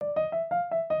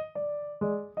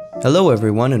Hello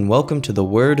everyone and welcome to the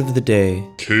Word of the Day.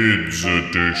 Kids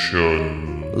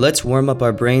Edition. Let's warm up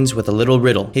our brains with a little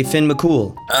riddle. Hey Finn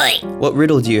McCool, Oi! what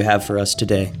riddle do you have for us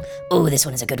today? Oh, this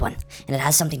one is a good one, and it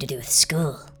has something to do with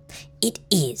school. It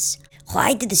is,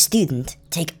 why did the student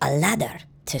take a ladder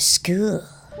to school?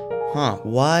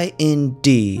 Why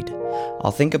indeed?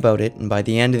 I'll think about it and by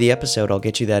the end of the episode I'll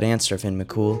get you that answer, Finn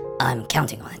McCool. I'm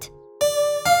counting on it.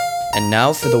 And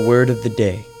now for the Word of the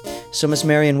Day. So Miss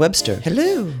Merriam-Webster,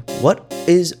 Hello. what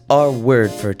is our word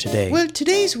for today? Well,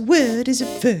 today's word is a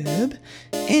verb,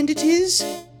 and it is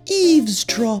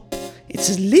eavesdrop.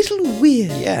 It's a little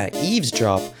weird. Yeah,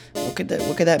 eavesdrop. What could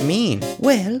that mean?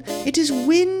 Well, it is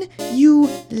when you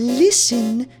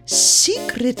listen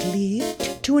secretly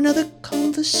to another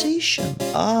conversation.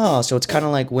 So it's kind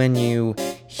of like when you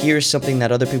hear something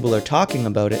that other people are talking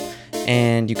about it,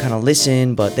 and you kind of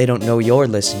listen, but they don't know you're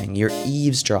listening. You're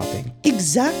eavesdropping.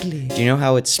 Exactly. Do you know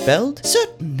how it's spelled?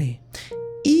 Certainly.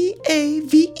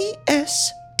 E-A-V-E-S-D-R-O-P.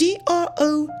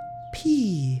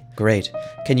 Great.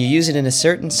 Can you use it in a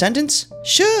certain sentence?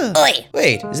 Sure. Oi!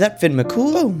 Wait, is that Finn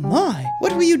McCool? Oh my,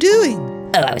 what were you doing?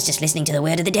 Oh, I was just listening to the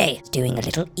word of the day, doing a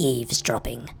little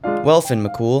eavesdropping. Well, Finn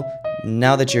McCool,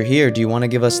 now that you're here, do you want to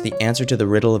give us the answer to the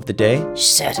riddle of the day?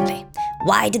 Certainly.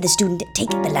 Why did the student take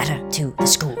the ladder to the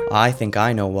school? I think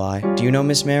I know why. Do you know,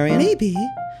 Miss Marion? Maybe.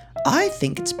 I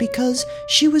think it's because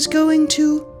she was going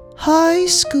to high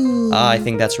school. I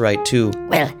think that's right, too.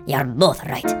 Well, you're both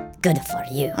right. Good for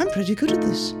you. I'm pretty good at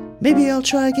this. Maybe I'll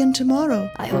try again tomorrow.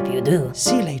 I hope you do.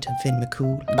 See you later, Finn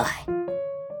McCool. Bye.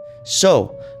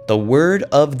 So, the word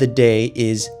of the day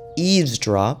is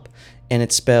eavesdrop, and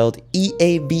it's spelled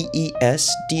E-A-V-E-S-D-R-O-P,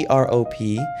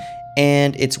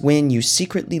 and it's when you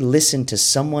secretly listen to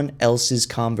someone else's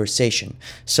conversation.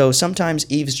 So sometimes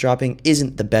eavesdropping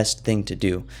isn't the best thing to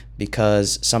do,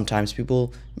 because sometimes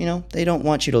people, they don't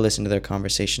want you to listen to their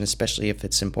conversation, especially if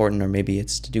it's important or maybe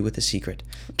it's to do with a secret.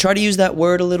 Try to use that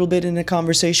word a little bit in a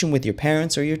conversation with your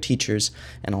parents or your teachers,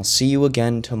 and I'll see you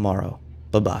again tomorrow.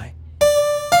 Bye-bye.